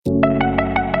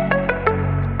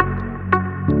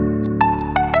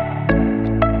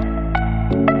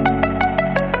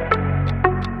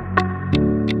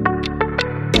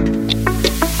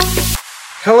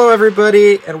Hello,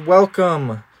 everybody, and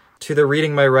welcome to the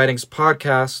Reading My Writings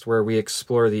podcast, where we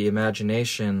explore the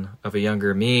imagination of a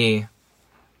younger me.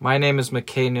 My name is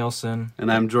McKay Nielsen.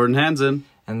 And I'm Jordan Hansen.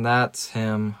 And that's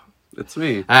him. It's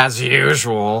me. As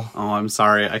usual. Oh, I'm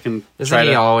sorry. I can Isn't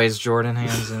he always Jordan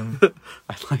Hansen?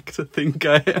 I like to think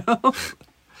I am.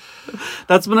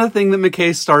 That's been a thing that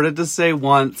McKay started to say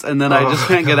once, and then I just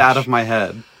can't get out of my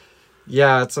head.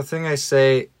 Yeah, it's a thing I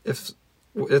say if...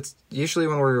 It's usually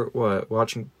when we're,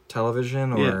 watching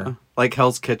television or... Yeah. Like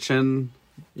Hell's Kitchen.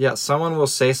 Yeah, someone will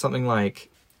say something like,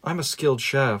 I'm a skilled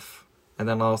chef. And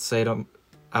then I'll say to them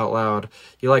out loud,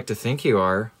 you like to think you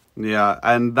are. Yeah,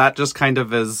 and that just kind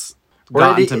of is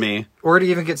gotten to me. Or to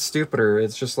even get stupider,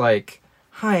 it's just like,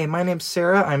 hi, my name's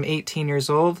Sarah, I'm 18 years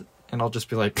old. And I'll just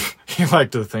be like, you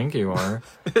like to think you are.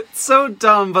 It's so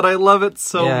dumb, but I love it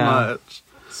so much.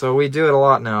 So we do it a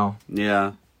lot now.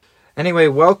 Yeah. Anyway,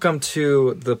 welcome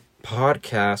to the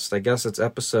podcast. I guess it's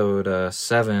episode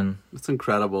 7. It's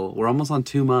incredible. We're almost on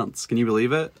 2 months. Can you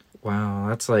believe it? Wow,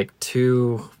 that's like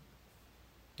 2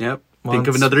 Yep. months. Think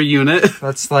of another unit.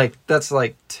 That's like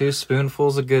 2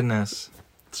 spoonfuls of goodness.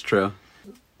 It's true.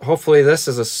 Hopefully this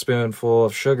is a spoonful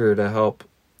of sugar to help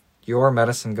your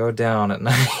medicine go down at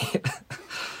night.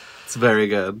 It's very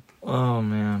good. Oh,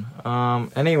 man.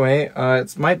 Anyway,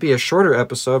 it might be a shorter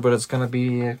episode, but it's going to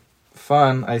be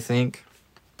fun, I think.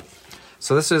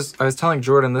 So I was telling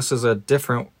Jordan, this is a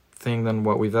different thing than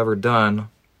what we've ever done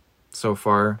so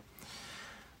far.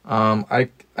 I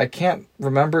can't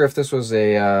remember if this was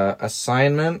a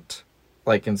assignment,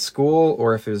 like in school,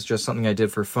 or if it was just something I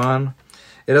did for fun.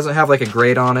 It doesn't have like a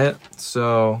grade on it,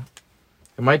 so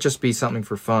it might just be something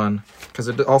for fun. Because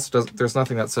it also there's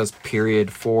nothing that says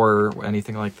period for or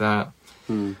anything like that.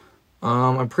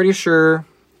 I'm pretty sure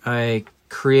I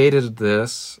created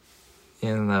this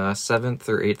in the 7th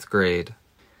or 8th grade.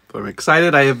 But I'm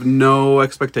excited. I have no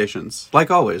expectations.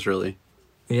 Like always, really.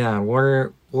 Yeah,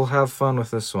 we'll have fun with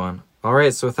this one. All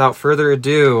right, so without further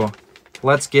ado,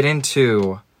 let's get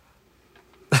into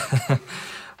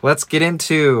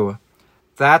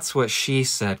That's What She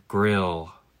Said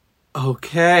Grill.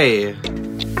 Okay.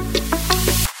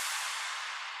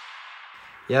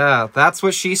 Yeah, That's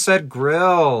What She Said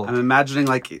Grill. I'm imagining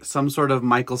like some sort of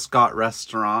Michael Scott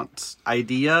restaurant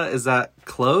idea. Is that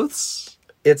close?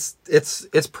 It's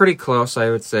pretty close, I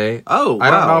would say. Oh, wow.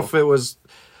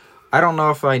 I don't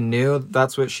know if I knew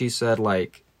That's What She Said,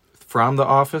 like, from The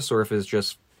Office, or if it's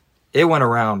just, it went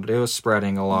around. It was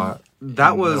spreading a lot.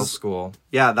 That was middle school.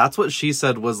 Yeah, That's What She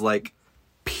Said was like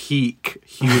peak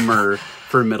humor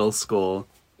for middle school.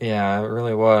 Yeah, it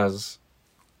really was.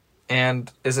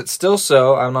 And is it still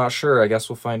so? I'm not sure. I guess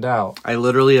we'll find out. I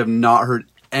literally have not heard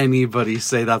anybody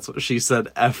say That's What She Said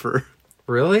ever.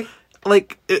 Really?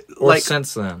 Or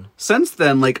since then? Since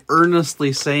then, like,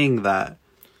 earnestly saying that.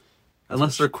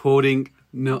 Unless they're quoting...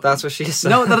 No. That's What She Said.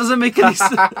 No, that doesn't make any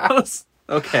sense.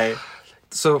 Okay.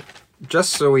 So,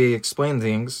 just so we explain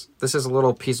things, this is a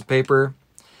little piece of paper,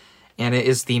 and it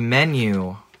is the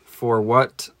menu for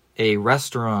what a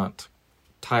restaurant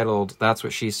titled That's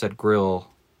What She Said Grill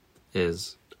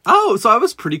is. Oh, so I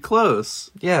was pretty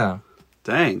close. Yeah.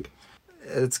 Dang.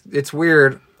 It's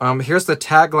weird. Here's the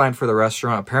tagline for the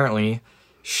restaurant, apparently.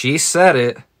 She said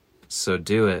it, so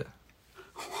do it.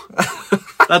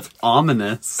 That's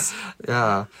ominous.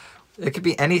 Yeah. It could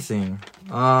be anything.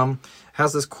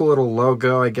 Has this cool little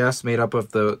logo, I guess, made up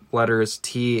of the letters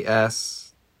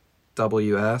TSWS.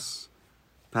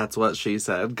 That's what she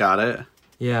said. Got it.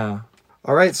 Yeah.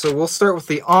 All right, so we'll start with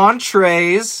the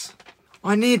entrees.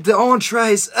 I need the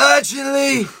entrees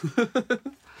urgently.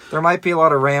 There might be a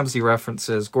lot of Ramsay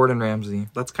references. Gordon Ramsay.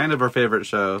 That's kind of our favorite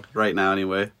show right now,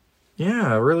 anyway.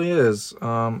 Yeah, it really is.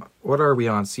 What are we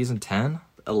on? Season 10?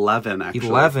 11, actually.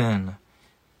 11.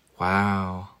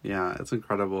 Wow. Yeah, it's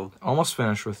incredible. Almost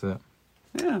finished with it.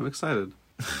 Yeah, I'm excited.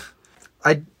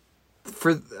 It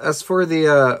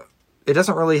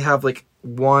doesn't really have like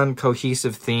one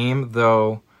cohesive theme,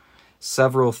 though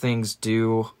several things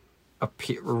do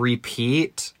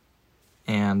repeat,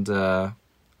 and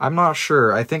I'm not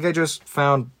sure. I think I just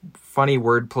found funny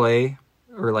wordplay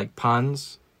or like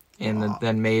puns and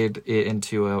then made it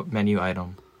into a menu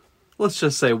item. Let's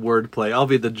just say wordplay. I'll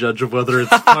be the judge of whether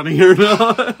it's funny or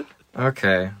not.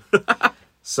 Okay.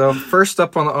 So first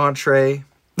up on the entree,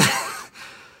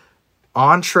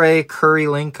 entree curry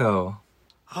linko.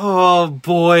 Oh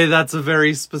boy, that's a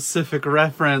very specific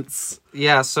reference.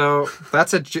 Yeah, so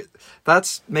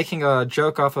that's making a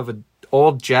joke off of an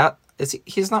old jazz.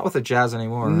 He's not with the Jazz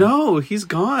anymore. No, he's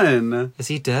gone. Is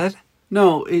he dead?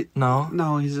 No,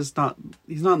 No, he's just not.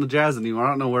 He's not in the Jazz anymore. I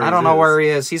don't know where. I don't know where he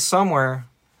is. He's somewhere.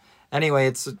 Anyway,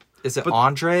 Is it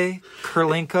Andre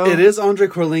Kurlenko? It is Andre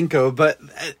Korlenko, but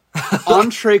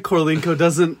Entree Korlenko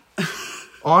doesn't...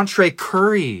 Entree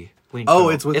Curry. Oh,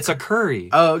 it's a curry.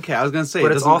 Oh, okay. I was going to say.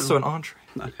 But it's also an entree.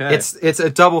 Okay. It's a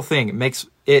double thing. It makes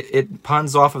it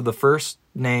puns off of the first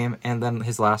name and then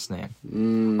his last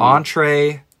name.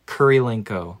 Entree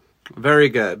Kurlenko. Very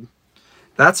good.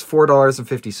 That's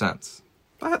 $4.50.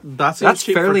 That's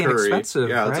cheap fairly for curry. inexpensive.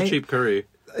 Yeah, right? it's a cheap curry.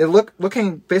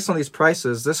 Looking based on these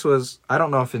prices, this was, I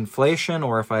don't know if inflation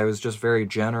or if I was just very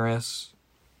generous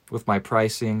with my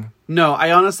pricing. No,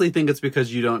 I honestly think it's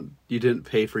because you didn't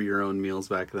pay for your own meals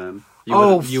back then.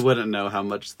 You wouldn't know how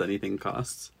much anything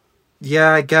costs.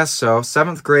 Yeah, I guess so.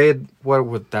 7th grade, what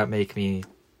would that make me?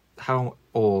 How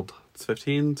old? It's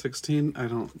 15, 16? I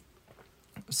don't...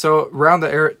 So around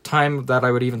the time that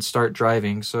I would even start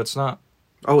driving, so it's not...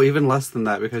 Oh, even less than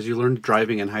that, because you learned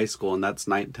driving in high school, and that's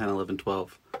 9, 10, 11,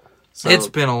 12. So It's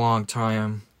been a long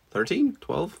time. 13?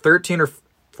 12? 13 or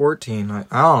 14. I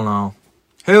don't know.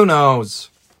 Who knows?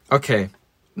 Okay.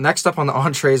 Next up on the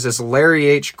entrees is Larry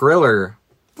H. Griller.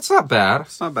 That's not bad.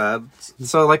 It's not bad.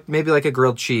 So maybe a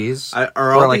grilled cheese.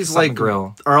 Are all these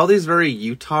grill. Are all these very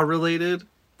Utah related?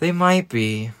 They might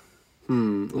be.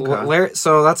 Okay.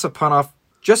 So that's a pun off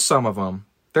just some of them.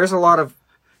 There's a lot of...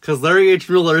 Because Larry H.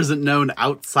 Miller isn't known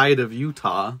outside of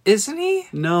Utah. Isn't he?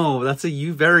 No, that's a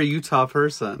very Utah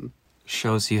person.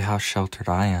 Shows you how sheltered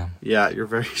I am. Yeah, you're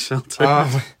very sheltered.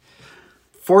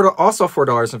 Also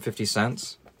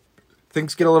 $4.50.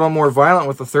 Things get a little more violent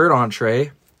with the third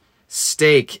entree.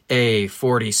 Steak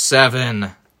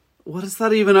A47. What is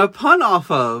that even a pun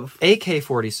off of?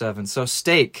 AK-47. So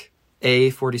steak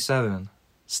A47.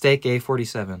 Steak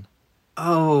A47.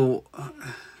 Oh. You're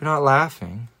not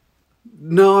laughing.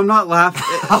 No, I'm not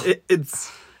laughing.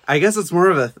 It's... I guess it's more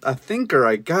of a thinker,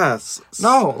 I guess.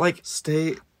 No,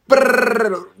 Steak...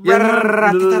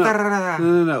 Yeah,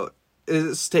 No. Is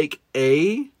it steak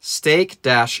A?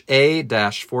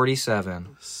 Steak-A-47.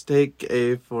 Steak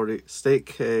A40.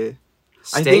 Steak A...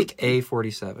 Steak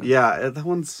A47. Yeah, that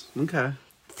one's... Okay.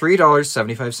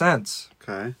 $3.75.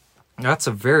 Okay. That's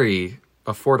a very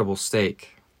affordable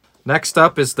steak. Next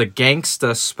up is the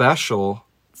Gangsta Special.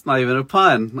 It's not even a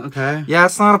pun. Okay. Yeah,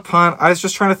 it's not a pun. I was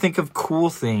just trying to think of cool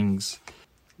things.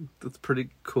 That's pretty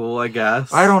cool, I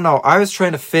guess. I don't know. I was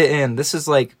trying to fit in. This is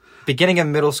beginning of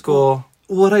middle school.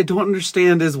 What I don't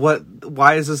understand is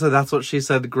why is this a That's What She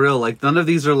Said grill? None of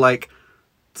these are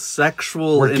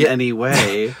sexual in any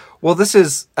way. Well, this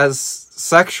is as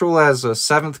sexual as a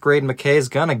 7th grade McKay's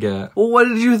gonna get. Well, what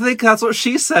did you think That's What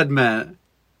She Said meant?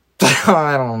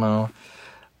 I don't know.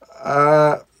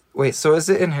 Wait, so is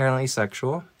it inherently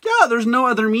sexual? Yeah, there's no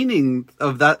other meaning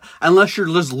of that unless you're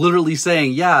just literally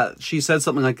saying, yeah, she said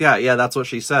something like that. Yeah, that's what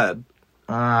she said.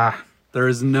 There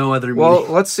is no other meaning. Well,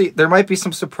 let's see. There might be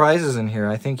some surprises in here.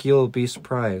 I think you'll be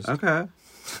surprised. Okay.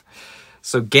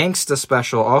 So Gangsta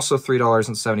Special, also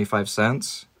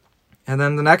 $3.75. And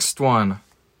then the next one,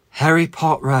 Harry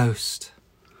Pot Roast.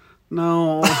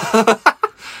 No.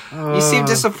 You seem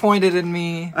disappointed in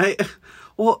me.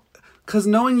 Because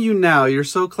knowing you now, you're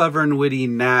so clever and witty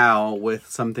now with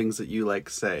some things that you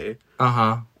say.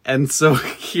 Uh-huh. And so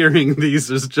hearing these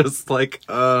is just This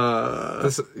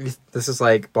is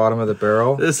bottom of the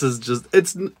barrel. This is just,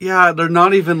 they're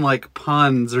not even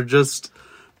puns. They're just,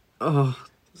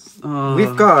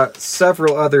 We've got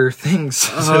several other things.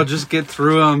 Just get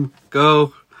through them.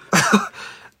 Go.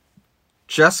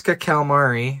 Jessica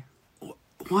Calamari.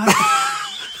 What?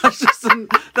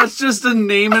 That's just a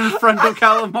name in front of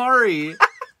calamari.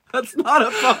 That's not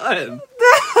a pun.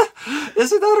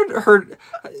 Isn't that her?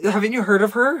 Haven't you heard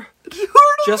of her?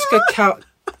 Jessica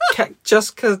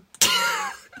Jessica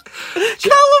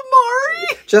Calamari.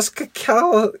 Jessica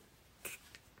Cal.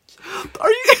 Are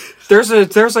you? There's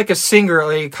a singer,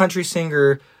 a country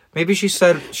singer. Maybe she's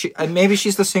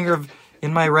the singer of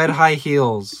In My Red High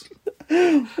Heels.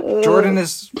 Jordan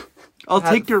is. I'll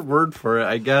take your word for it,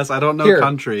 I guess. I don't know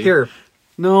country. Here.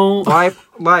 No. Live.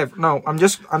 No, I'm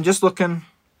just looking.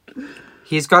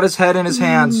 He's got his head in his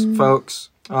hands, folks.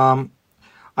 I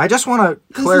just want to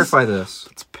clarify this.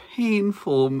 It's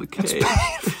painful, McKay. It's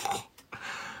painful.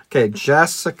 Okay,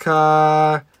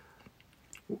 Jessica,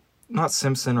 not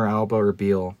Simpson or Alba or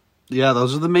Beale. Yeah,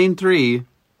 those are the main three.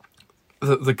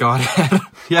 The Godhead.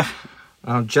 Yeah.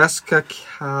 Jessica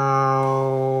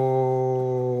Cal.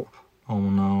 Oh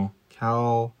no.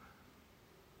 Cal.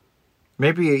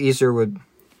 Maybe easier would.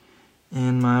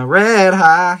 In my red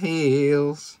high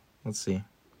heels. Let's see.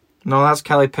 No, that's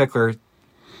Kelly Pickler.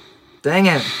 Dang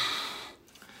it.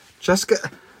 Jessica.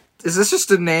 Is this just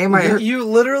a name? You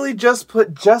literally just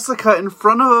put Jessica in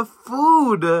front of a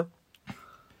food.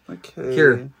 Okay.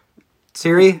 Here.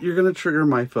 Siri? You're gonna trigger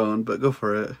my phone, but go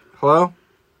for it. Hello?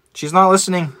 She's not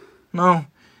listening. No.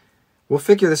 We'll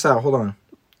figure this out. Hold on.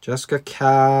 Jessica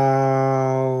Calmari.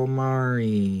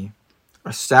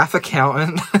 A staff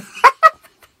accountant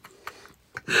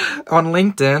on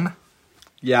LinkedIn.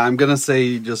 Yeah, I'm gonna say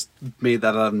you just made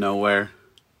that out of nowhere.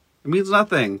 It means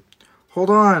nothing. Hold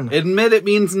on. Admit it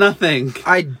means nothing.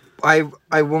 I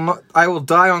will not. I will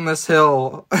die on this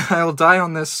hill. I will die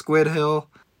on this squid hill.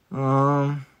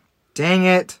 Dang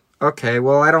it. Okay,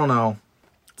 well, I don't know.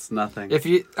 It's nothing.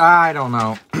 I don't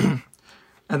know.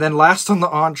 And then last on the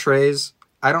entrees,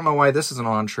 I don't know why this is an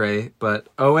entree, but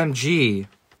OMG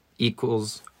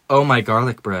equals oh my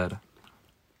garlic bread.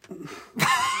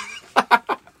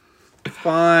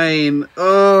 Fine.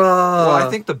 Well, I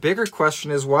think the bigger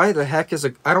question is why the heck is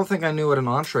I don't think I knew what an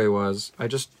entree was. I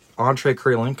just entree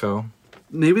Krylenko.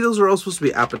 Maybe those are all supposed to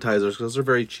be appetizers because those are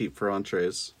very cheap for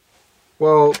entrees.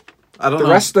 Well, I don't know.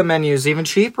 The rest of the menu is even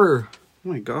cheaper. Oh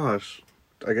my gosh.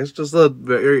 I guess just the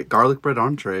very garlic bread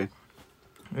entree.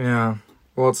 Yeah.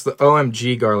 Well, it's the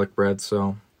OMG garlic bread,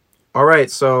 so. All right,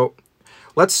 so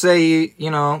let's say,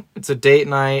 it's a date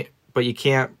night, but you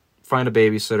can't find a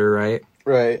babysitter, right?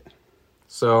 Right.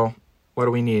 So, what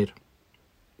do we need?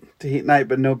 Date night,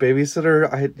 but no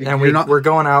babysitter? We're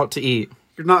going out to eat.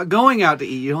 You're not going out to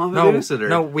eat. You don't have a babysitter.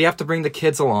 No, we have to bring the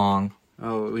kids along.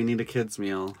 Oh, we need a kids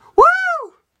meal. Woo!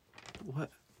 What?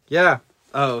 Yeah.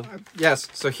 Oh. Yes,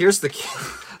 so here's the...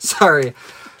 Sorry.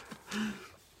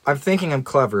 I'm thinking I'm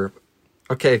clever.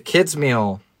 Okay, kids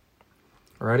meal.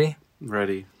 Ready?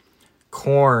 Ready.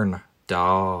 Corn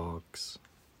dogs.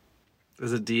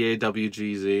 Is it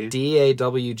DAWGZ?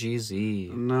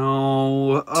 DAWGZ.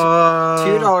 No.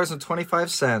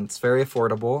 $2.25. Very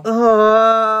affordable.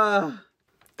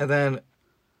 And then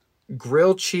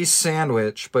grilled cheese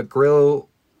sandwich, but grill...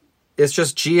 It's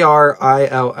just GRILLE.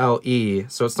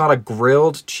 So it's not a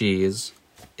grilled cheese.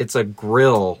 It's a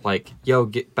grill. Like, yo,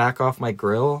 get back off my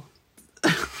grill.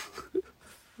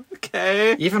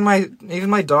 Okay. Even my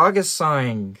dog is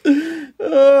sighing.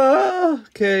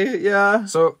 Okay, yeah.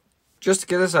 So, just to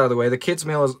get this out of the way, the kids'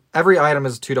 meal is... Every item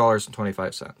is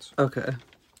 $2.25. Okay.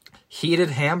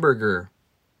 Heated hamburger.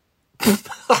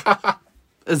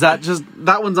 Is that just...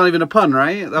 That one's not even a pun,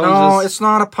 right? It's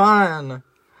not a pun.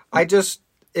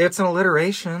 It's an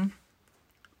alliteration.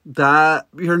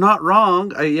 You're not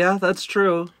wrong. Yeah, that's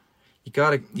true. You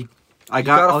gotta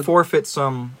forfeit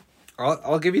some...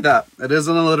 I'll give you that. It is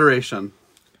an alliteration.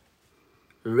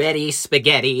 Ready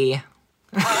spaghetti.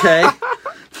 Okay.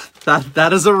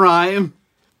 That is a rhyme.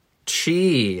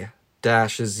 Chi-Z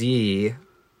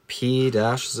P-Z.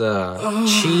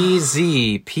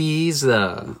 Cheesy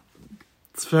pizza.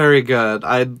 It's very good.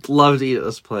 I'd love to eat at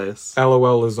this place.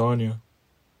 LOL lasagna.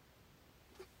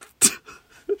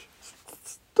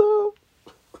 Stop.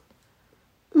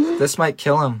 This might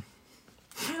kill him.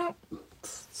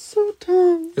 So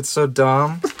dumb. It's so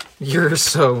dumb. You're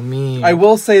so mean. I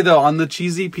will say though, on the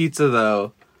cheesy pizza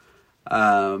though,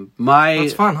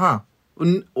 That's fun, huh?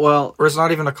 Well, or it's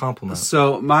not even a compliment.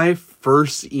 So my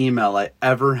first email I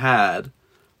ever had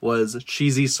was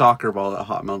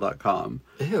cheesysoccerball@hotmail.com.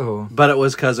 Ew. But it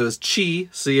was because it was chi,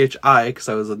 C-H-I, because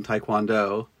I was in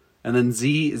Taekwondo, and then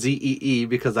Z-E-E,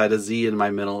 because I had a Z in my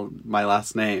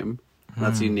last name.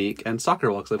 That's unique. And soccer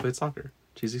ball, because I played soccer.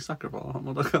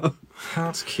 cheesysoccerball@hotmail.com.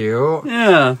 That's cute.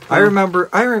 Yeah. I remember,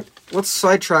 let's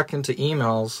sidetrack into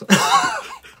emails.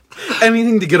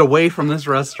 Anything to get away from this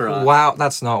restaurant. Wow,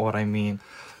 that's not what I mean.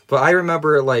 But I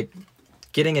remember,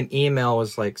 getting an email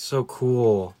was, so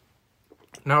cool.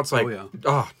 Now it's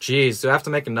geez, do I have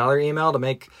to make another email to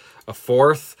make a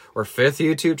fourth or fifth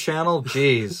YouTube channel?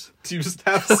 Jeez. Do you just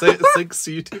have 6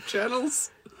 YouTube channels?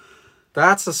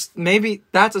 That's a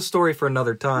story for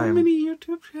another time. How many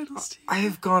YouTube channels do you have? I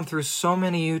have gone through so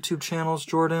many YouTube channels,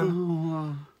 Jordan.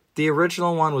 Oh. The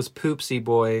original one was Poopsie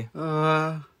Boy.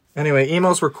 Anyway,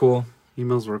 emails were cool.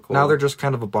 Emails were cool. Now they're just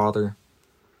kind of a bother.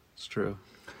 It's true.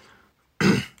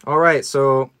 All right,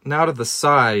 so now to the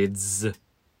sides.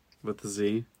 With the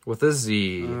Z? With a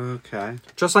Z. Okay.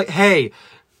 Just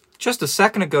just a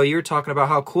second ago you were talking about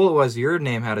how cool it was your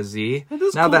name had a Z. It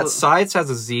is now cool. that sides has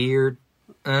a Z, you're...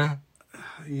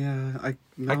 Yeah, I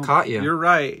caught you. You're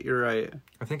right.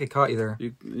 I think I caught you there.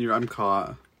 I'm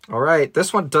caught. All right,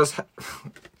 this one does...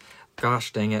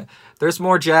 Gosh dang it. There's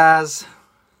more jazz.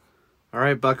 All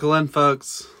right, buckle in,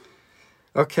 folks.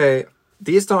 Okay,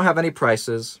 these don't have any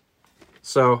prices.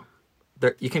 So,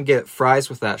 you can get fries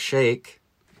with that shake.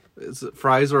 Is it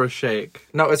fries or a shake?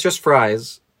 No, it's just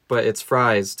fries, but it's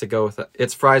fries to go with it.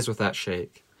 It's fries with that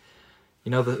shake.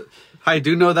 I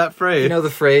do know that phrase. You know the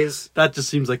phrase? That just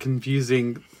seems like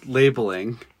confusing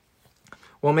labeling.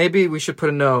 Well, maybe we should put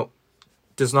a note.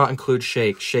 Does not include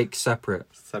shake. Shake separate.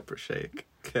 Separate shake.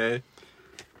 Okay.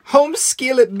 Home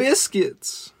skillet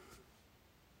biscuits.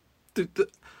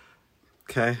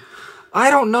 Okay.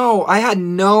 I don't know.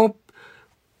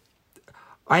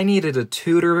 I needed a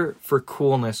tutor for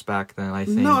coolness back then, I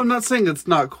think. No, I'm not saying it's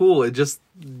not cool. It just,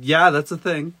 yeah, that's a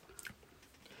thing.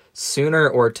 Sooner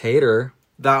or tater.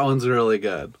 That one's really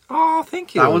good. Oh,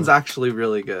 thank you. That one's actually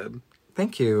really good.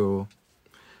 Thank you.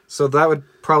 So that would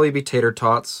probably be tater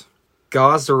tots.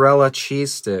 Gozzarella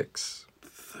cheese sticks.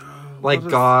 Like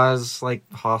gauze, like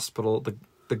hospital, the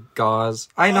gauze.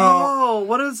 I know. Oh,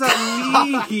 what does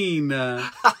that mean?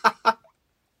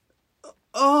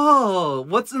 Oh,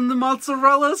 what's in the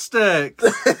mozzarella sticks?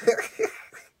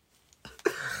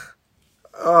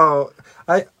 Oh,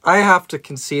 I have to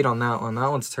concede on that one. That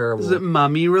one's terrible. Is it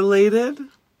mummy related?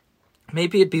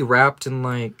 Maybe it'd be wrapped in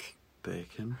like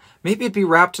Bacon. maybe it'd be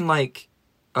wrapped in like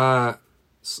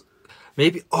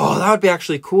maybe that would be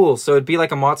actually cool. So it'd be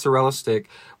like a mozzarella stick,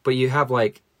 but you have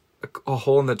like a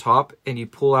hole in the top and you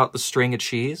pull out the string of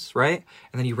cheese, right?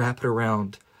 And then you wrap it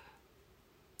around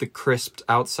the crisped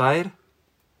outside.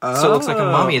 So it looks like a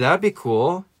mummy. That would be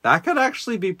cool. That could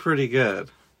actually be pretty good.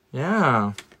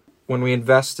 Yeah. When we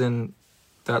invest in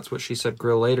That's What She Said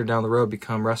Grill later down the road,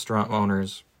 become restaurant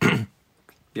owners.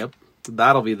 Yep.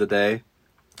 That'll be the day.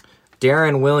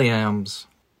 Darren Williams.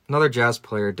 Another jazz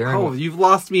player. Darren. Oh, you've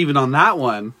lost me even on that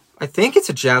one. I think it's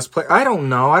a jazz player. I don't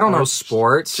know. I don't know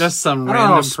sports. Just some I don't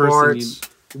know random person. sports.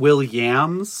 Will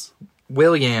Yams?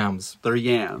 Williams. They're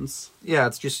yams. Yeah,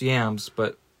 it's just yams,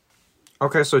 but...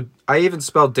 Okay, so I even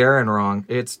spelled Darren wrong.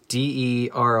 It's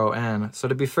Deron. So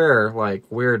to be fair, like,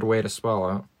 weird way to spell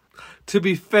it. To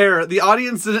be fair, the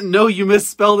audience didn't know you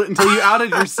misspelled it until you outed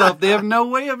yourself. They have no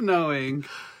way of knowing.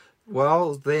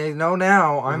 Well, they know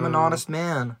now. I'm an honest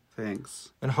man. Thanks.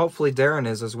 And hopefully Darren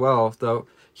is as well, though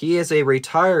he is a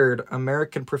retired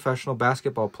American professional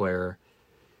basketball player.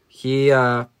 He,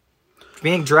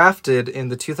 being drafted in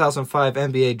the 2005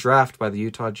 NBA draft by the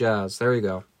Utah Jazz. There you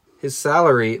go. His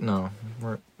salary, no.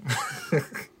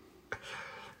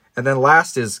 And then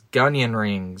last is Gunyon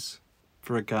rings.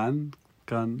 For a gun?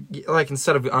 Gun? Like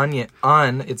instead of it's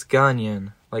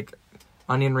Gunyon. Like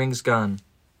onion rings gun.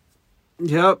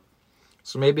 Yep.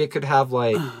 So maybe it could have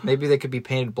like, maybe they could be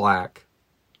painted black.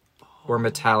 Or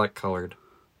metallic colored.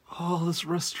 Oh, this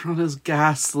restaurant is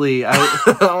ghastly.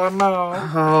 Oh no.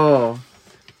 Oh.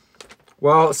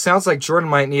 Well, it sounds like Jordan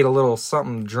might need a little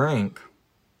something to drink.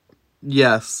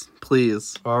 Yes,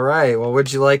 please. All right. Well,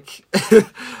 would you like...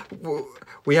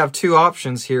 We have two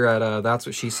options here at That's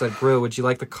What She Said Grill. Would you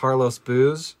like the Carlos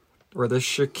booze or the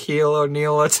Shaquille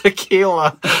O'Neal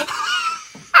tequila?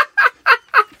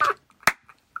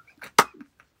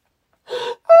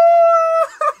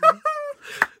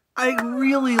 I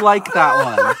really like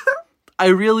that one. I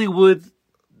really would,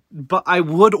 but I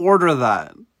would order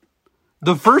that.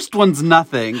 The first one's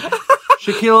nothing.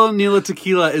 Shaquille O'Neal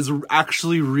tequila is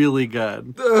actually really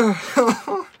good.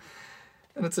 And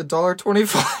it's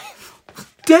 $1.25.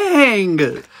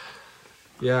 Dang!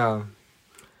 Yeah.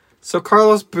 So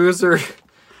Carlos Boozer...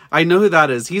 I know who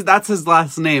that is. That's his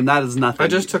last name. That is nothing. I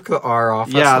just took the R off.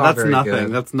 That's nothing.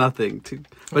 Good. That's nothing.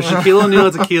 But Shaquille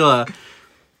O'Neal tequila...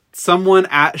 Someone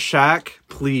at Shaq,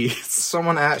 please.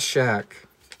 Someone at Shaq.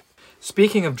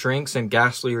 Speaking of drinks and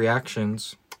ghastly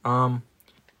reactions, I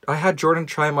had Jordan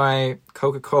try my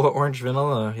Coca-Cola Orange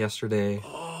Vanilla yesterday.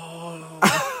 Oh.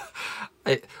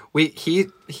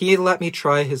 He let me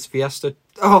try his Fiesta.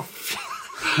 Oh,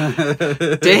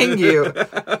 dang you!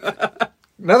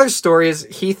 Another story is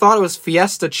he thought it was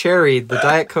Fiesta Cherry, the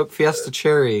Diet Coke Fiesta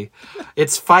Cherry.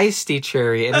 It's Feisty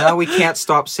Cherry, and now we can't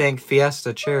stop saying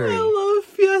Fiesta Cherry. I love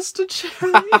Fiesta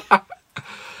Cherry.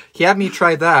 He had me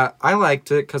try that. I liked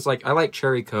it because, like, I like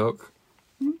cherry Coke.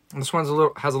 This one's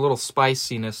has a little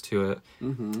spiciness to it.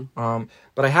 Mm-hmm.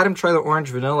 But I had him try the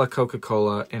orange vanilla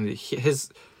Coca-Cola, and he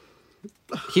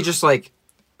just like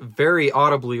very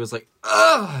audibly was like,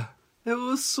 "Ugh!" It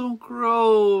was so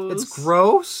gross. It's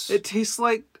gross. It tastes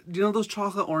like, do you know those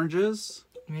chocolate oranges?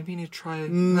 Maybe you need to try No.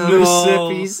 another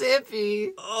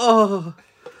sippy. Oh,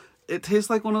 it tastes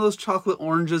like one of those chocolate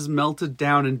oranges melted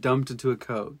down and dumped into a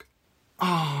Coke.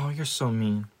 Oh, you're so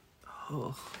mean.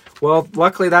 Oh, Well,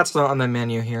 luckily that's not on the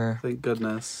menu here. thank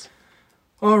goodness.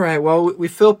 All right. Well, we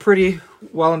feel pretty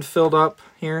well and filled up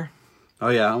here. Oh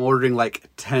yeah, I'm ordering like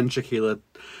 10 Shaquille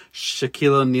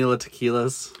O'Neal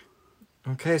tequilas.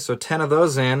 Okay, so 10 of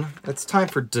those in. It's time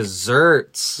for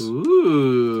desserts.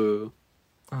 Ooh.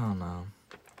 Oh, no.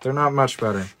 They're not much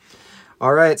better.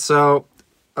 All right, so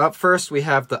up first we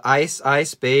have the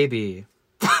Ice Baby.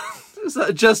 Is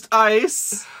that just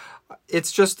ice?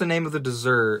 It's just the name of the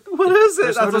dessert. What is it?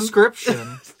 There's no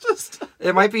description. Just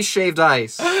It might be shaved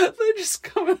ice. they just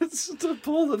come in just a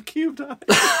bowl of cubed ice.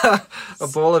 A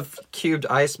bowl of cubed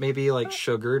ice, maybe like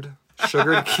sugared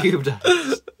cubed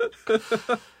ice.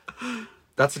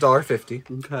 That's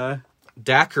 $1.50. Okay.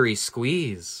 Daiquiri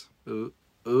squeeze.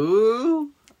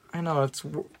 Ooh. I know, it's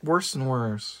worse and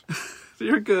worse.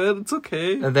 You're good. It's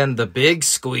okay. And then the big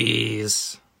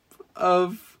squeeze.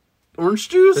 Of orange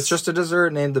juice? It's just a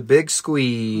dessert named the big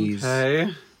squeeze.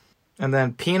 Okay. And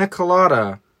then pina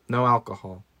colada. No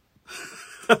alcohol.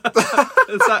 Is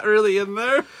that really in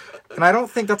there? And I don't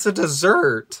think that's a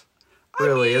dessert.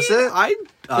 Really, is it?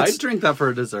 I'd drink that for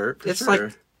a dessert. It's sure.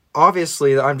 like,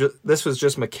 obviously, this was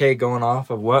just McKay going off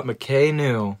of what McKay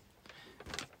knew.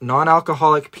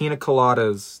 Non-alcoholic pina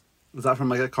coladas. Is that from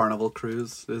like a Carnival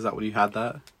cruise? Is that when you had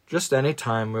that? Just any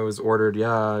time it was ordered,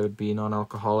 yeah, it would be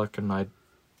non-alcoholic, and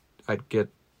I'd get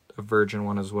a virgin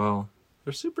one as well.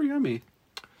 They're super yummy.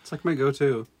 It's like my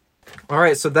go-to. All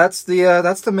right, so that's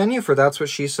the menu for That's What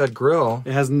She Said Grill.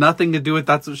 It has nothing to do with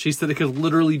That's What She Said. It could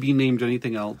literally be named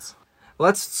anything else.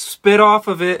 Let's spit off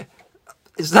of it.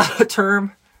 Is that a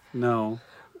term? No.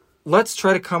 Let's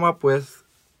try to come up with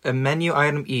a menu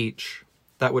item each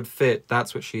that would fit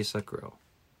That's What She Said Grill.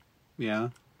 Yeah.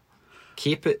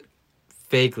 Keep it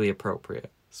vaguely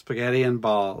appropriate. Spaghetti and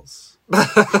balls.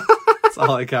 That's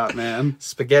all I got, man.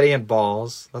 Spaghetti and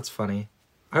balls. That's funny.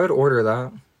 I would order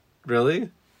that.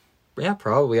 Really? Yeah,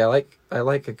 probably. I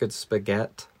like a good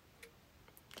spaghetti.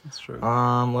 That's true.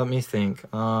 Let me think.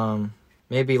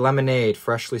 Maybe lemonade,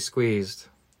 freshly squeezed.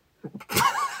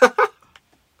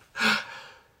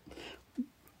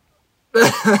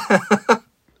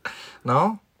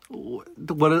 No?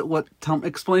 What?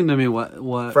 Explain to me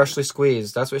what. Freshly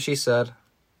squeezed. That's what she said.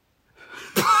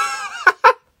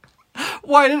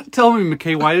 Tell me,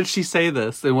 McKay, why did she say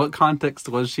this? In what context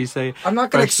was she say? I'm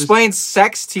not going to explain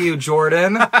sex to you,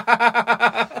 Jordan. All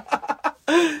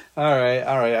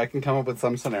right. I can come up with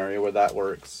some scenario where that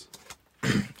works.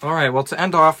 All right, well, to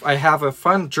end off, I have a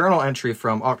fun journal entry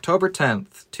from October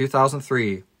 10th,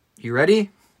 2003. You ready?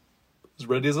 As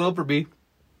ready as I'll ever be.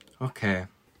 Okay.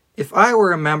 If I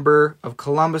were a member of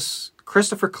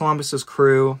Christopher Columbus's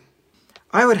crew,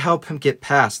 I would help him get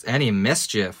past any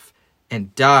mischief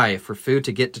and die for food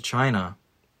to get to China.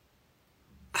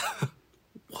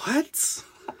 What?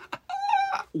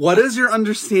 What is your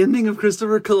understanding of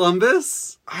Christopher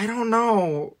Columbus? I don't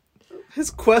know. His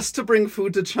quest to bring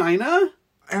food to China?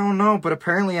 I don't know, but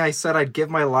apparently I said I'd give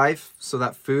my life so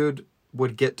that food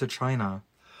would get to China.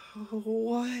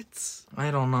 What?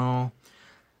 I don't know.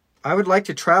 I would like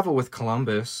to travel with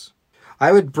Columbus.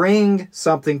 I would bring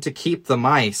something to keep the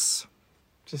mice.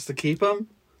 Just to keep him?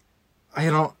 I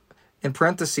don't... In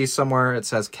parentheses somewhere it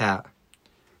says cat.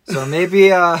 So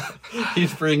maybe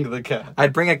He'd bring the cat.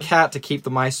 I'd bring a cat to keep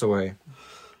the mice away.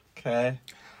 Okay.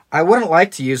 I wouldn't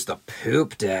like to use the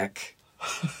poop deck.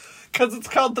 Because it's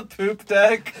called the poop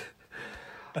deck.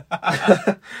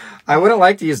 I wouldn't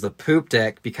like to use the poop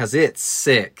deck because it's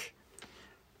sick.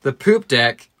 The poop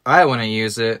deck, I wouldn't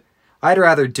use it. I'd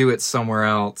rather do it somewhere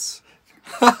else.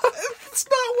 It's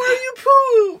not where you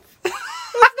poop. That's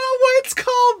not why it's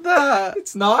called that.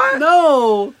 It's not?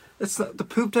 No. It's not, the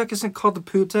poop deck isn't called the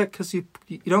poop deck because you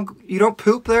don't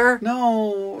poop there?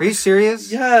 No. Are you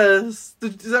serious? Yes.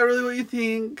 Is that really what you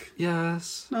think?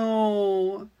 Yes.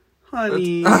 No.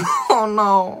 Honey. Oh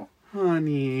no.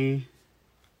 Honey.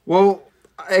 Well,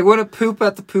 I wouldn't poop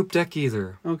at the poop deck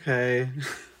either. Okay.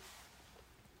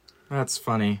 That's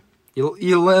funny.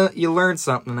 You learn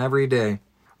something every day.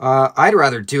 I'd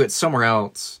rather do it somewhere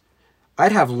else.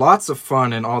 I'd have lots of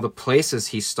fun in all the places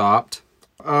he stopped.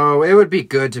 Oh, it would be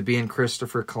good to be in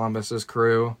Christopher Columbus's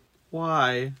crew.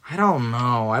 Why? I don't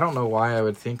know. I don't know why I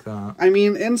would think that. I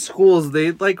mean, in schools,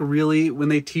 they really, when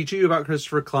they teach you about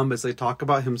Christopher Columbus, they talk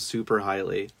about him super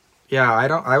highly. Yeah,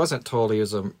 I wasn't told he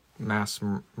was a mass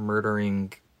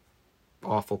murdering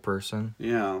awful person.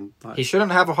 Yeah. He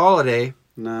shouldn't have a holiday.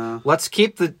 Nah. Let's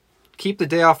keep the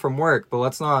day off from work, but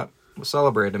let's not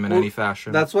celebrate him in any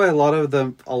fashion. That's why a lot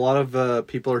of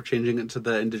people are changing it to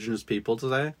the indigenous people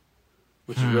today,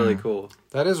 which is really cool.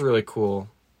 That is really cool.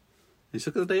 He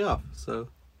took the day off, so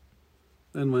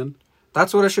win-win.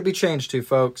 That's what it should be changed to,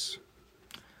 folks.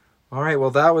 All right,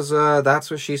 well, that was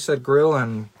That's What She Said Grill,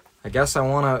 and I guess I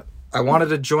wanted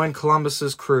to join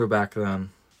Columbus's crew back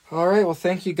then. All right, well,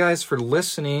 thank you guys for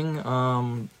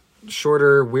listening.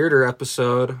 Shorter, weirder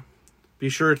episode. Be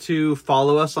sure to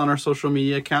follow us on our social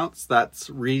media accounts. That's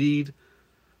Read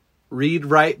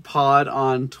Write Pod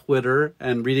on Twitter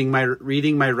and Reading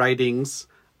My Writings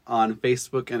on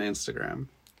Facebook and Instagram.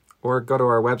 Or go to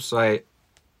our website,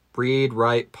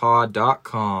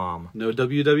 readwritepod.com. No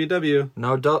www.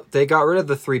 No, they got rid of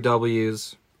the 3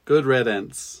 W's. Good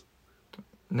riddance.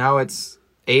 Now it's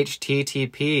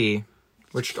HTTP,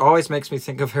 which always makes me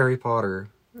think of Harry Potter.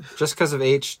 Just because of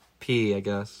HP, I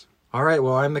guess. All right,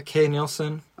 well, I'm McKay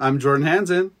Nielsen. I'm Jordan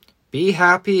Hansen. Be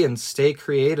happy and stay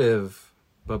creative.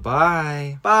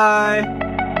 Bye-bye.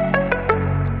 Bye.